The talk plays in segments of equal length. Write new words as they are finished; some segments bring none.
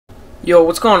Yo,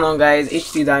 what's going on, guys?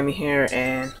 HD Diamond here,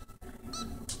 and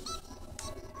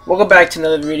welcome back to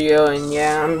another video. And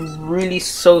yeah, I'm really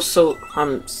so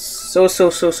sorry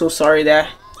that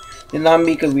I did not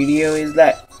make a video. Is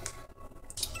that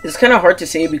it's kind of hard to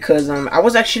say because I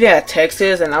was actually at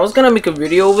Texas and I was gonna make a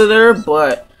video over there,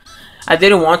 but I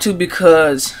didn't want to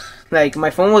because like my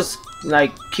phone was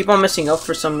like keep on messing up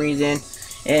for some reason,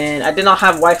 and I did not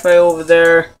have Wi-Fi over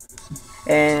there,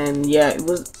 and yeah, it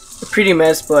was a pretty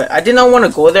mess. But I did not want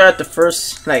to go there at the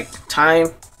first like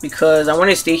time because I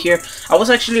wanted to stay here. I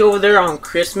was actually over there on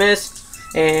Christmas,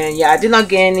 and yeah, I did not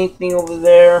get anything over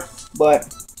there,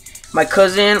 but my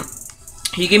cousin,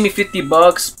 he gave me 50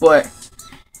 bucks, but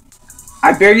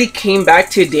I barely came back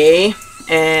today,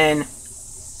 and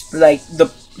like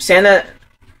the Santa,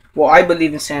 well, I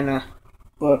believe in Santa,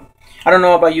 but I don't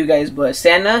know about you guys, but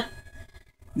Santa,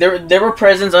 there were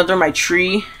presents under my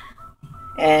tree,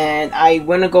 and I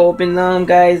went to go open them,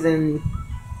 guys. And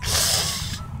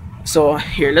so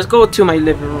here, let's go to my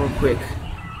living room real quick.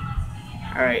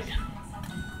 All right,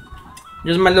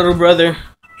 there's my little brother.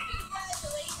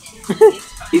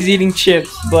 He's eating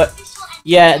chips, but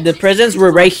yeah, the presents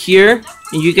were right here,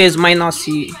 and you guys might not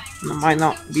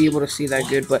be able to see that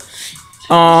good, but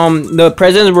the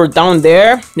presents were down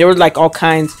there. There were like all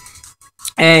kinds,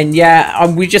 and yeah,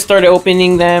 we just started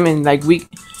opening them, and like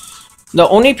the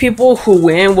only people who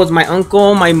win was my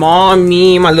uncle, my mom,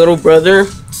 me, my little brother.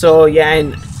 So yeah,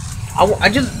 and I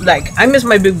just like I miss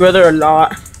my big brother a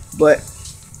lot. But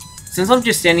since I'm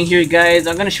just standing here, guys,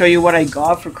 I'm gonna show you what I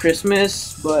got for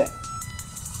Christmas. But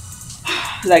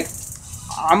like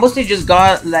I mostly just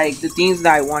got like the things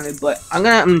that I wanted, but I'm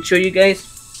gonna show you guys.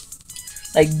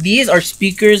 Like these are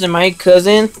speakers, and my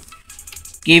cousin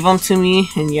gave them to me,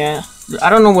 and yeah, I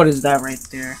don't know what is that right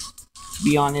there, to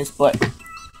be honest. But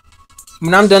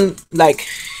when I'm done, like,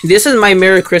 this is my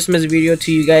Merry Christmas video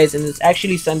to you guys, and it's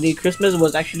actually Sunday. Christmas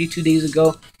was actually 2 days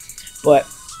ago, but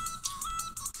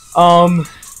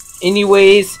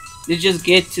anyways, let's just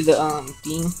get to the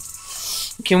theme.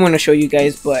 I can't want to show you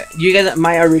guys, but you guys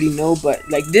might already know. But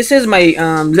like, this is my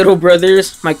little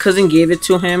brother's. My cousin gave it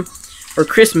to him for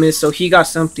Christmas, so he got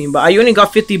something. But I only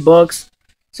got 50 bucks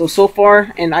so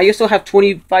far, and I also have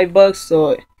 25 bucks,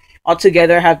 so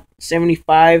altogether I have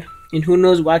 75. And who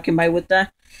knows what I can buy with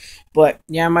that. But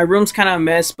yeah, my room's kind of a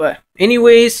mess. But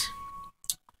anyways,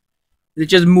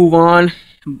 let's just move on.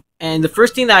 And the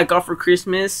first thing that I got for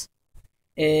Christmas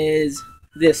is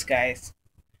this, guys.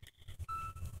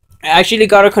 I actually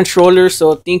got a controller,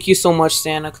 so thank you so much,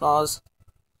 Santa Claus.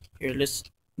 Here, let's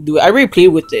do it. I already played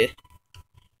with it.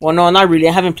 Well, no, not really.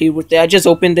 I haven't played with it. I just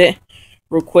opened it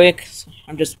real quick. So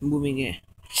I'm just moving it.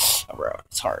 Alright,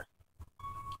 it's hard.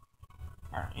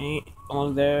 Alright,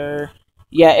 on there.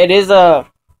 Yeah, it is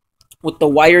with the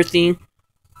wire thing,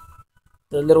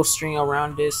 the little string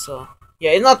around this. So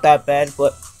yeah, it's not that bad,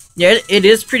 but yeah, it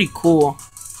is pretty cool.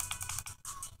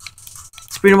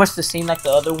 It's pretty much the same like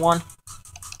the other one,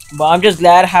 but I'm just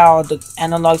glad how the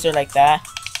analogs are like that.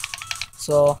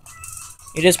 So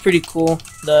it is pretty cool,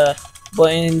 the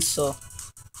buttons. So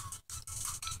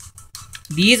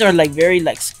these are like very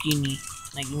like skinny,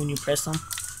 like when you press them.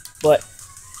 But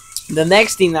the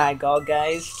next thing that I got,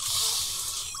 guys,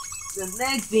 was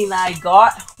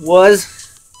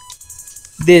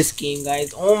this game,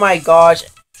 guys. Oh my gosh.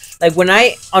 Like, when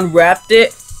I unwrapped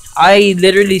it, I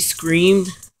literally screamed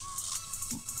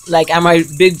like at my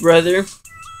big brother.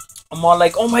 I'm all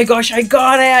like, oh my gosh, I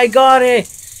got it.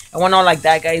 I went all like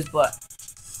that, guys. But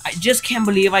I just can't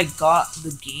believe I got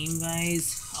the game,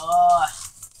 guys.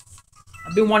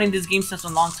 I've been wanting this game since a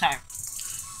long time.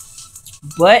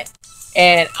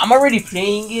 And I'm already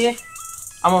playing it.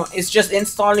 It's just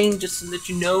installing, just to let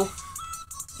you know.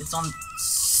 It's on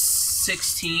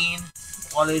 16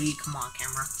 quality. Come on,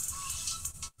 camera.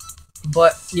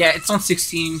 But yeah, it's on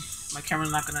 16. My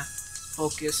camera's not gonna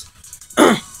focus.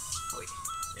 Wait,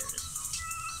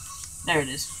 there it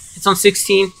is. It's on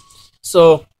 16.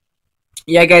 So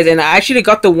yeah, guys, and I actually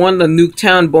got the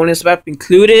Nuketown bonus map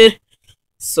included.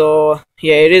 So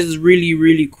yeah, it is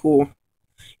really cool.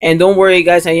 And don't worry,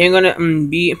 guys, I ain't gonna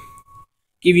be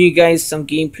giving you guys some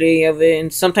gameplay of it,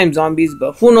 and sometimes zombies,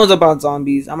 but who knows about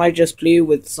zombies. I might just play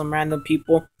with some random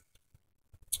people,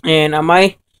 and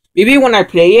maybe when I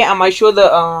play it, I might show the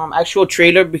actual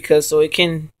trailer, because so it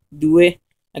can do it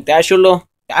like the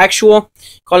actual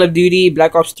Call of Duty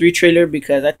Black Ops 3 trailer,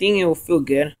 because I think it will feel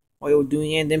good while you're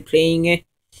doing it and then playing it.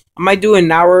 I might do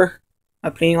an hour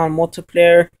of playing on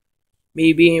multiplayer,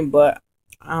 maybe, but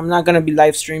I'm not gonna be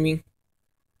live streaming.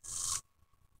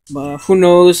 But who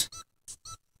knows?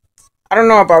 I don't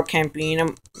know about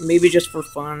camping. Maybe just for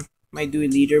fun. might do a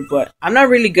leader, but I'm not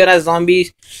really good at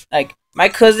zombies. Like my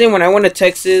cousin, when I went to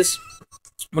Texas,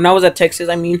 when I was at Texas,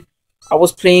 I mean, I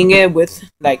was playing it with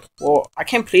like, well, I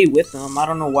can't play with him. I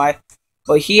don't know why,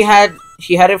 but he had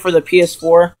it for the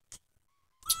PS4,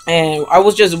 and I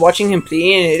was just watching him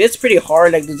play, and it is pretty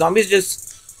hard. Like the zombies just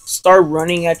start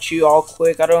running at you all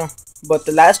quick. I don't, but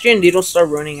the last gen they don't start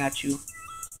running at you,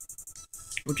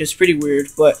 which is pretty weird.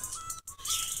 But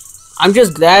I'm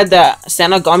just glad that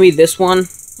Santa got me this one,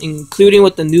 including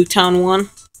with the Newtown one.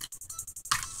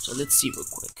 So let's see real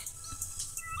quick.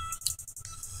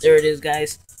 There it is,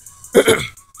 guys.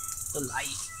 The light.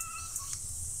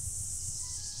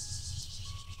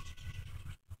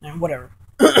 And whatever.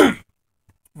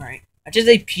 Alright. I just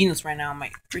ate peanuts right now. My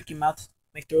freaking mouth,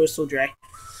 my throat is so dry.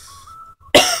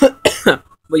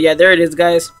 But yeah, there it is,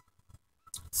 guys.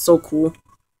 So cool.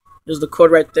 There's the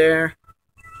code right there.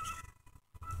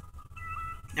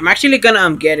 I'm actually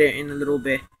gonna get it in a little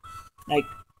bit. Like,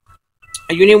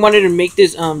 I only wanted to make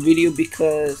this video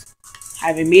because I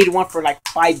haven't made one for like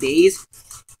 5 days.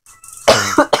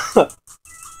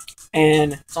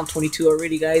 And it's on 22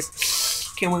 already, guys.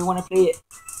 Can't really want to play it.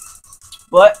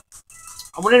 But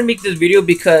I wanted to make this video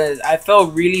because I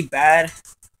felt really bad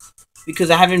because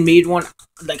I haven't made one.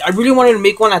 Like, I really wanted to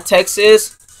make one at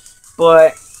Texas,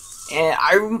 but and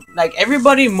I like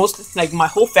everybody, most like my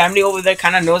whole family over there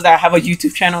kind of knows that I have a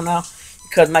YouTube channel now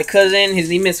because my cousin, his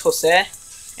name is Jose,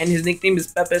 and his nickname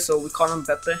is Pepe, so we call him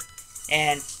Pepe.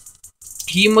 And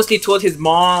he mostly told his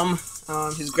mom,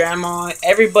 his grandma,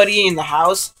 everybody in the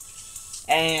house.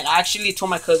 And I actually told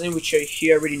my cousin, which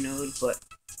he already knows, but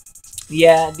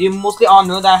yeah, they mostly all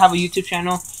know that I have a YouTube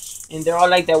channel, and they're all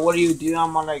like that. What do you do?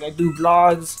 I'm all like, I do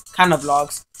vlogs, kind of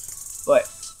vlogs, but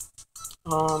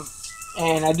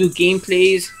and I do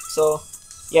gameplays. So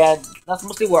yeah, that's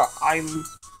mostly what I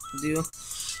do.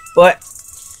 But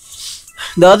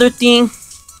the other thing,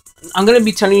 I'm gonna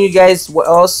be telling you guys what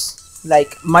else.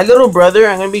 Like my little brother,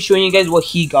 I'm gonna be showing you guys what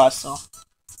he got. So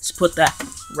let's put that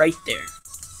right there.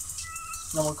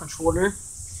 Number controller.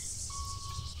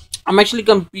 I'm actually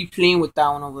gonna be playing with that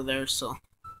one over there, so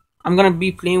I'm gonna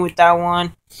be playing with that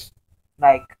one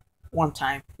like one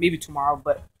time, maybe tomorrow.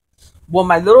 But what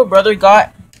my little brother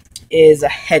got is a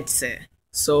headset,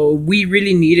 so we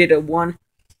really needed a one,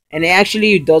 and it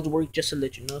actually does work, just to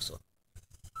let you know. So,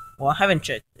 well, I haven't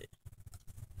checked it.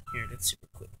 Here, let's see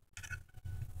real quick.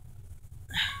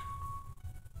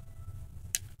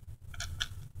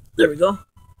 There we go.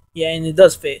 Yeah, and it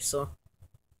does fit, so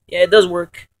yeah, it does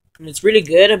work. And it's really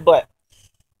good, but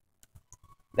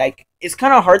like it's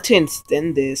kind of hard to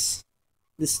extend this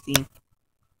thing.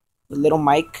 The little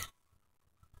mic,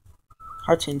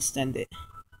 hard to extend it.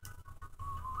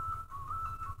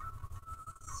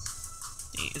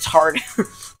 It's hard.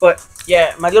 But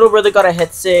yeah, my little brother got a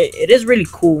headset. It is really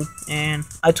cool, and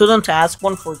I told him to ask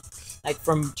one for like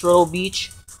from Turtle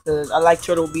Beach, because I like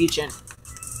Turtle Beach. And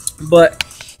but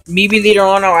maybe later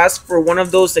on I'll ask for one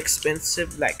of those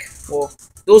expensive, like, well,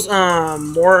 those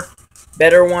more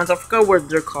better ones. I forgot what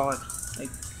they're called.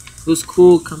 Like those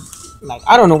cool, like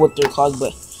I don't know what they're called,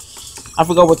 but I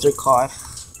forgot what they're called.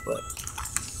 But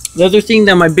the other thing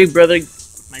that my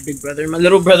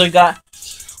little brother got,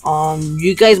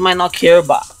 you guys might not care,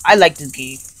 but I like this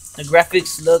game. The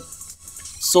graphics look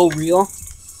so real.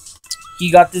 He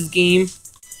got this game.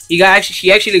 He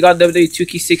actually got WWE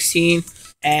 2K16,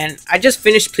 and I just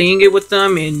finished playing it with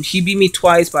them, and he beat me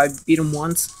twice, but I beat him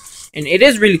once. And it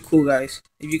is really cool, guys.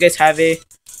 If you guys have it.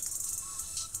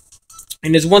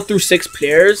 And it's 1 through 6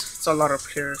 players. It's a lot of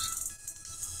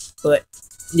players. But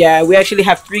yeah, we actually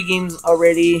have 3 games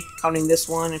already, counting this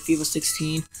one and FIFA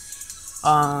 16.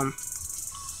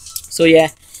 So yeah,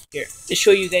 here, let's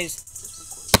show you guys this real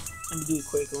quick. Let me do it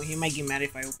quick. He might get mad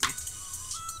if I open it.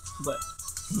 But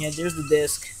yeah, there's the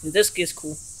disc. The disc is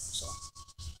cool. So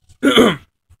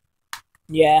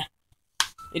yeah.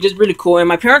 It is really cool, and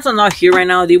my parents are not here right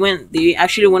now. They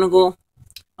actually went to go,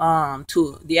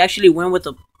 they actually went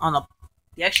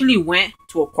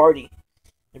to a party.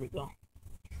 There we go.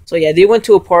 So yeah, they went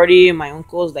to a party. My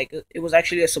uncle's, like, it was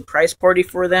actually a surprise party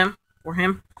for him,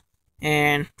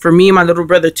 and for me and my little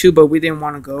brother too. But we didn't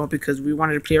want to go because we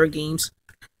wanted to play our games.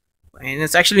 And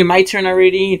it's actually my turn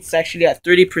already. It's actually at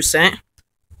 30%.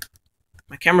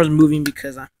 My camera's moving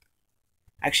because I'm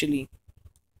actually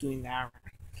doing that.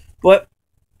 But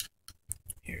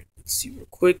here, let's see real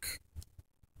quick.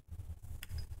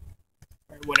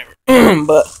 Or whatever.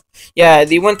 But yeah,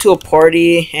 they went to a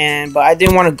party, but I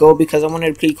didn't want to go because I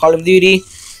wanted to play Call of Duty.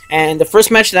 And the first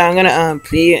match that I'm gonna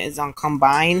play is on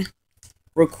Combine,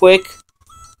 real quick.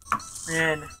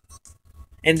 And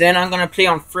then I'm gonna play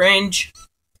on Fringe,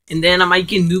 and then I might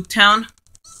get Nuketown.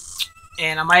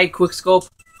 and I might quick scope.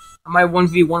 I might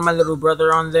 1v1 my little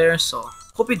brother on there, so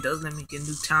hope he does let me get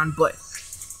Nuketown. But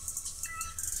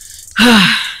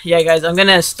yeah, guys, I'm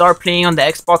gonna start playing on the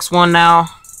Xbox One now.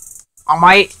 I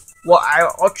might, well,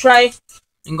 I'll try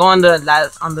and go on the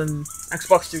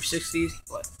Xbox 360,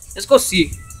 but let's go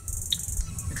see,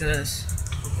 because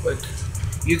real quick,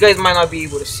 you guys might not be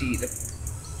able to see the.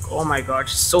 Oh my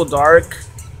gosh, it's so dark.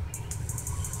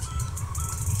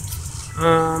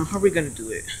 How are we gonna do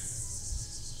it?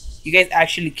 You guys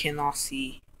actually cannot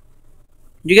see.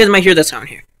 You guys might hear the sound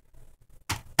here.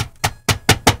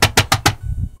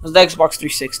 It's the Xbox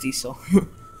 360, so.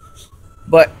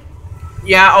 But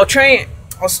yeah,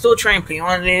 I'll still try and play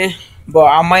on it, but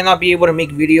I might not be able to make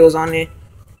videos on it.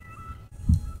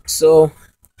 So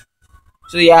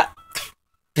yeah.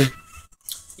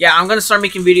 Yeah, I'm gonna start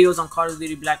making videos on Call of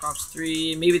Duty Black Ops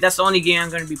 3. Maybe that's the only game I'm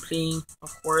gonna be playing,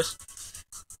 of course.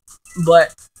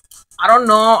 But I don't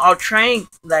know. I'll try and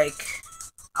I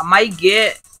might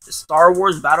get Star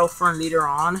Wars Battlefront later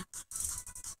on,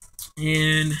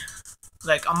 and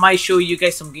I might show you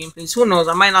guys some gameplays. Who knows?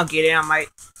 I might not get it. I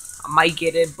might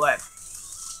get it. But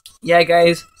yeah,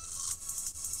 guys.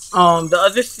 The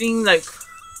other thing,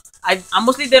 I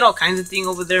mostly did all kinds of things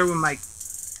over there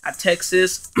with at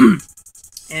Texas.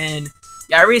 And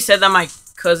yeah, I already said that my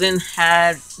cousin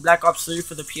had Black Ops 3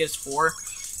 for the PS4,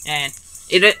 and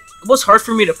it was hard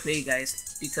for me to play,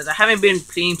 guys, because I haven't been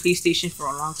playing PlayStation for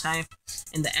a long time.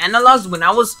 And the analogs, when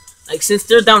I was since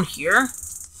they're down here,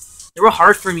 they were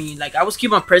hard for me. I was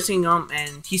keep on pressing them,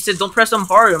 and he said don't press them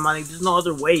hard. I'm like, there's no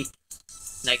other way.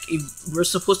 If we're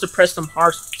supposed to press them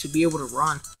hard to be able to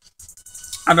run.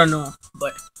 I don't know,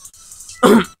 but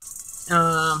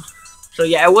so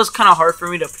yeah, it was kind of hard for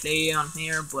me to play on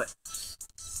here, but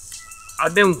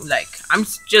I've been I'm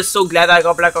just so glad I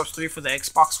got Black Ops 3 for the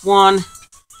Xbox One,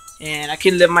 and I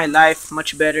can live my life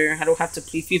much better. I don't have to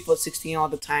play FIFA 16 all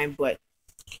the time, but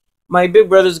my big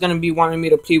brother's gonna be wanting me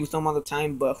to play with him all the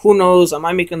time. But who knows? I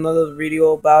might make another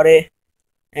video about it.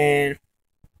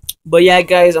 But yeah,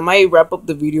 guys, I might wrap up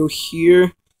the video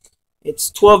here. It's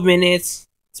 12 minutes.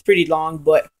 It's pretty long,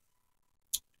 but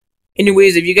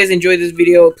anyways, if you guys enjoyed this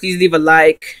video, please leave a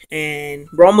like. And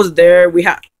we're almost there.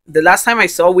 The last time I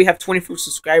saw, we have 24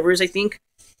 subscribers, I think.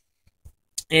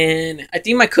 And I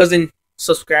think my cousin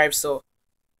subscribed, so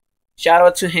shout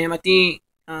out to him. I think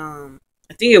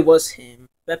it was him,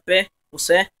 Pepe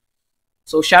Jose.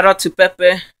 So shout out to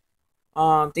Pepe.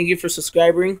 Thank you for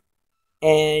subscribing.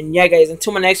 And yeah, guys,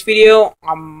 until my next video,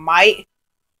 I'm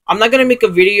not gonna make a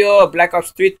video of Black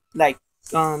Ops 3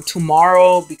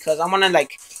 tomorrow, because I wanna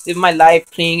live my life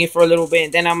playing it for a little bit,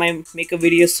 and then I might make a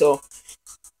video. So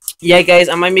yeah, guys,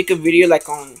 I might make a video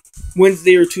on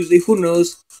Wednesday or Tuesday, who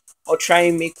knows. I'll try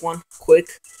and make one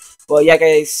quick. But yeah,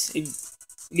 guys,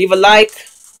 leave a like,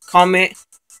 comment,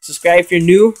 subscribe if you're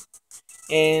new,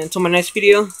 and until my next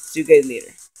video, see you guys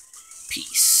later.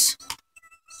 Peace.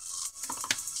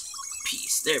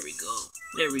 There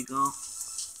we go.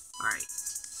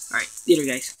 Alright, later,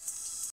 guys.